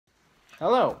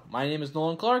Hello, my name is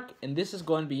Nolan Clark, and this is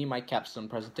going to be my capstone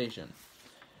presentation.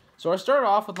 So I started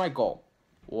off with my goal,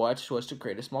 which was to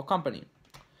create a small company.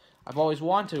 I've always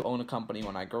wanted to own a company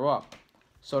when I grow up.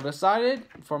 So I decided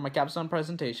for my capstone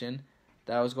presentation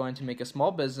that I was going to make a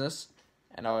small business,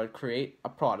 and I would create a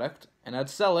product, and I'd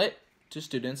sell it to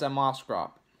students at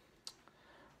Moscrop.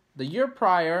 The year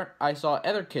prior, I saw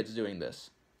other kids doing this.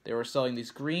 They were selling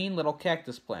these green little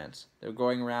cactus plants. They were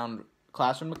going around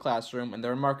classroom to classroom, and they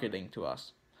were marketing to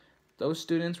us. Those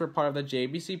students were part of the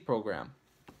JBC program.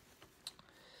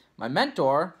 My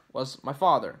mentor was my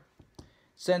father,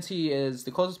 since he is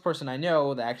the closest person I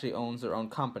know that actually owns their own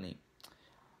company.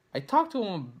 I talked to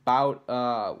him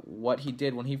about what he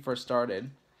did when he first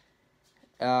started,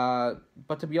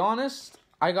 but to be honest,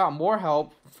 I got more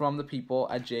help from the people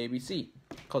at JBC,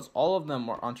 because all of them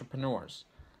were entrepreneurs.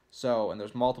 And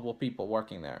there's multiple people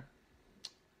working there.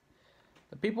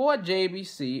 The people at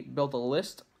JBC built a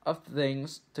list of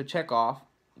things to check off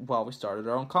while we started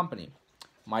our own company.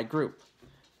 My group.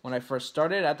 When I first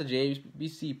started at the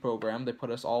JBC program, they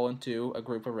put us all into a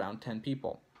group of around 10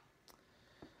 people.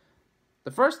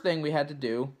 The first thing we had to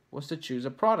do was to choose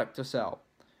a product to sell.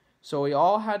 So we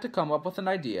all had to come up with an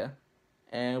idea,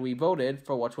 and we voted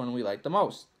for which one we liked the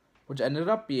most, which ended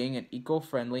up being an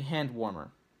eco-friendly hand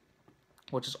warmer,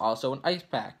 which is also an ice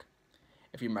pack.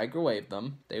 If you microwave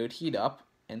them, they would heat up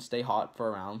and stay hot for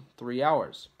around 3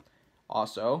 hours.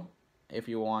 Also, if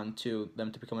you want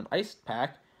them to become an ice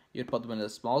pack, you'd put them in a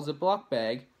small Ziploc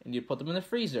bag and you'd put them in the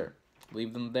freezer.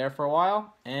 Leave them there for a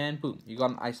while, and boom, you got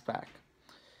an ice pack.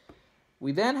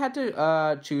 We then had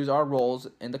to choose our roles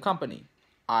in the company.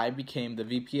 I became the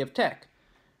VP of Tech,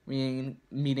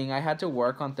 meaning I had to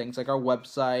work on things like our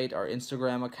website, our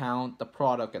Instagram account, the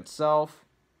product itself.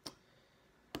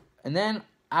 And then,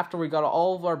 after we got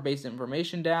all of our base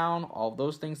information down, all of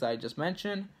those things that I just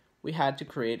mentioned, we had to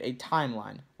create a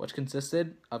timeline, which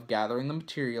consisted of gathering the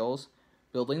materials,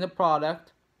 building the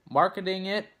product, marketing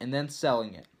it, and then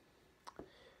selling it.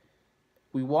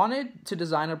 We wanted to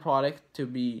design a product to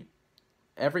be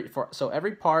every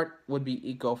part would be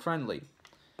eco-friendly,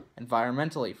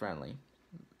 environmentally friendly.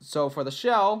 So for the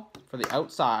shell, for the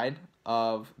outside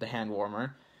of the hand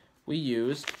warmer, we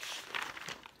used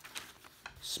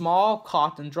small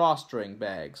cotton drawstring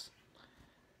bags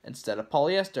instead of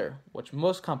polyester, which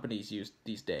most companies use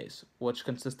these days, which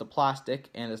consists of plastic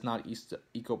and is not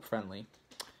eco-friendly.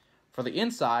 For the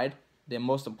inside, the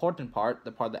most important part,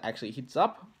 the part that actually heats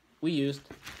up, we used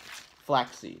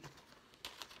flaxseed.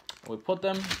 We put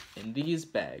them in these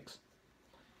bags.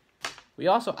 We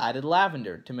also added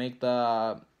lavender to make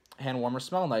the hand warmer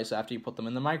smell nice after you put them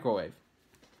in the microwave.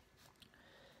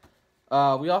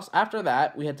 After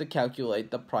that, we had to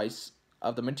calculate the price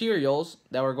of the materials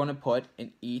that we're going to put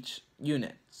in each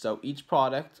unit. So each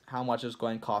product, how much it's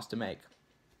going to cost to make.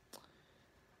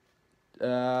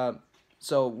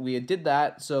 So we did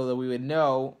that so that we would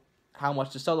know how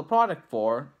much to sell the product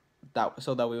for,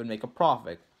 so that we would make a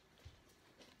profit.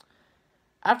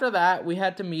 After that, we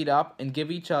had to meet up and give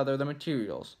each other the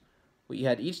materials. We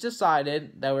had each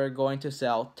decided that we were going to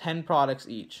sell 10 products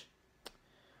each.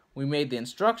 We made the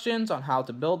instructions on how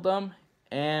to build them,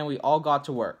 and we all got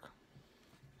to work.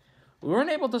 We weren't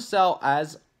able to sell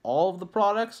all of the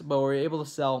products, but we were able to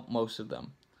sell most of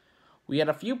them. We had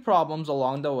a few problems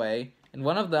along the way, and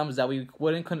one of them is that we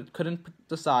couldn't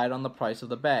decide on the price of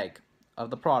the bag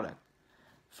of the product.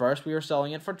 First, we were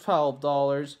selling it for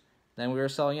 $12, then we were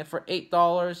selling it for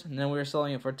 $8, and then we were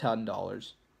selling it for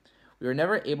 $10. We were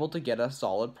never able to get a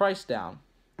solid price down,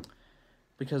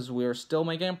 because we were still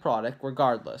making a product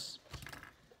regardless.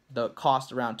 The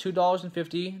cost around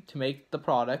 $2.50 to make the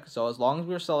product, so as long as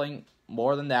we were selling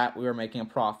more than that, we were making a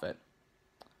profit.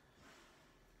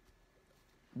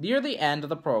 Near the end of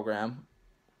the program,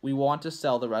 we want to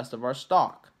sell the rest of our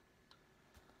stock.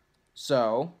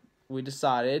 So, we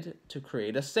decided to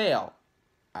create a sale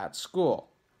at school,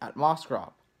 at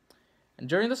Moscrop. And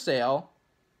during the sale,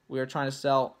 we were trying to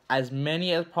sell as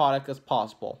many products as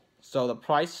possible. So the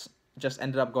price just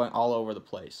ended up going all over the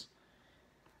place.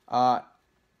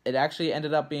 It actually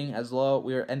ended up being as low,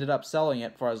 ended up selling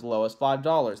it for as low as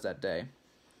 $5 that day.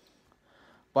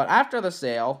 But after the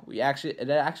sale, it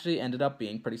actually ended up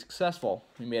being pretty successful.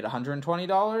 We made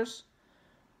 $120,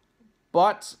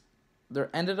 but there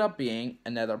ended up being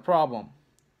another problem.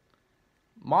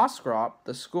 Moscrop,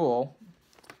 the school,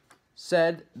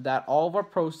 said that all of our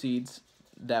proceeds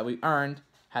that we earned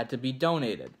had to be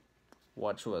donated,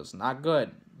 which was not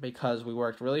good because we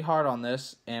worked really hard on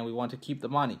this and we want to keep the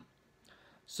money.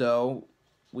 So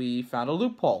we found a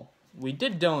loophole. We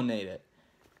did donate it.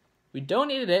 We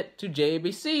donated it to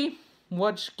JBC,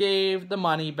 which gave the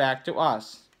money back to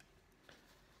us.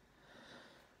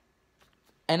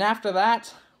 And after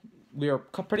that, we were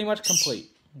pretty much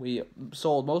complete. We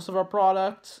sold most of our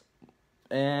products,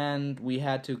 and we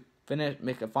had to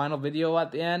make a final video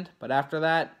at the end. But after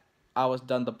that, I was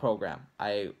done the program.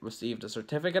 I received a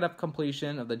certificate of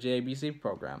completion of the JABC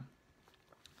program.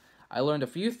 I learned a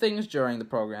few things during the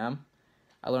program.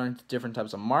 I learned different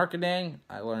types of marketing.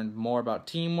 I learned more about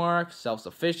teamwork,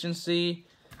 self-sufficiency,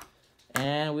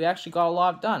 and we actually got a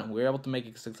lot done. We were able to make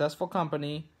a successful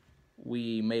company.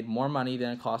 We made more money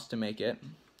than it cost to make it.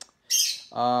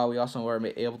 We also were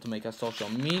able to make a social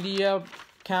media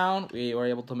account. We were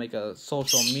able to make a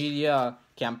social media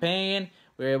campaign.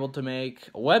 We were able to make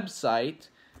a website,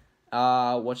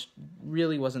 which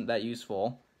really wasn't that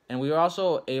useful. And we were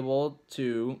also able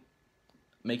to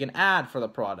make an ad for the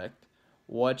product,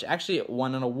 which actually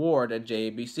won an award at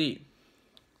JABC.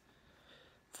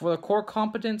 For the core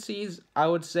competencies, I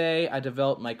would say I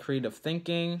developed my creative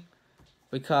thinking,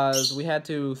 because we had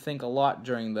to think a lot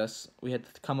during this. We had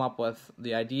to come up with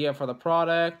the idea for the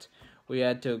product. We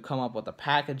had to come up with the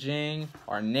packaging,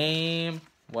 our name,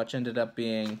 which ended up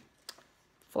being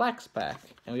FlexPack.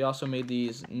 And we also made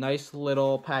these nice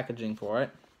little packaging for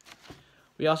it.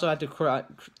 We also had to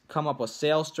come up with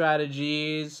sales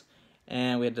strategies,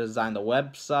 and we had to design the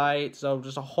website. So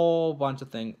just a whole bunch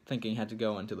of thinking had to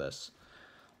go into this.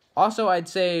 Also, I'd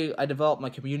say I developed my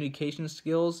communication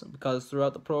skills, because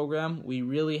throughout the program, we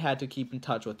really had to keep in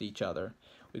touch with each other.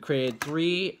 We created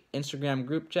 3 Instagram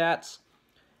group chats,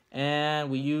 and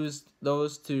we used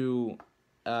those to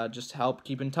just help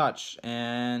keep in touch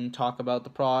and talk about the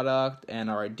product and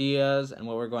our ideas and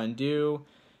what we're going to do.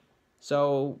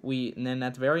 So and then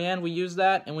at the very end, we used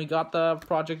that and we got the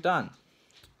project done.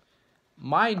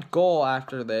 My goal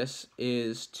after this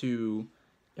is to,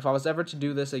 if I was ever to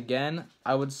do this again,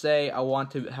 I would say I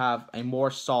want to have a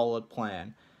more solid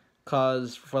plan.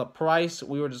 Because for the price,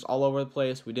 we were just all over the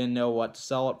place. We didn't know what to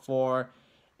sell it for.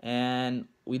 And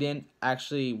we didn't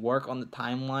actually work on the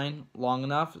timeline long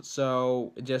enough.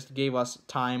 So it just gave us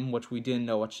time which we didn't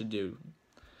know what to do.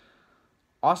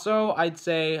 Also, I'd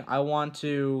say I want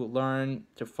to learn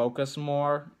to focus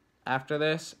more after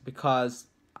this,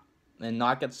 and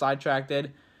not get sidetracked,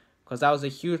 because that was a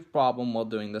huge problem while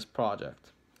doing this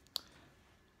project.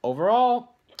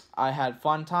 Overall, I had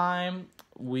fun time.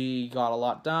 We got a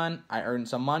lot done. I earned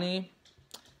some money.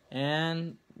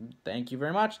 And thank you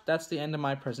very much. That's the end of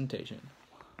my presentation.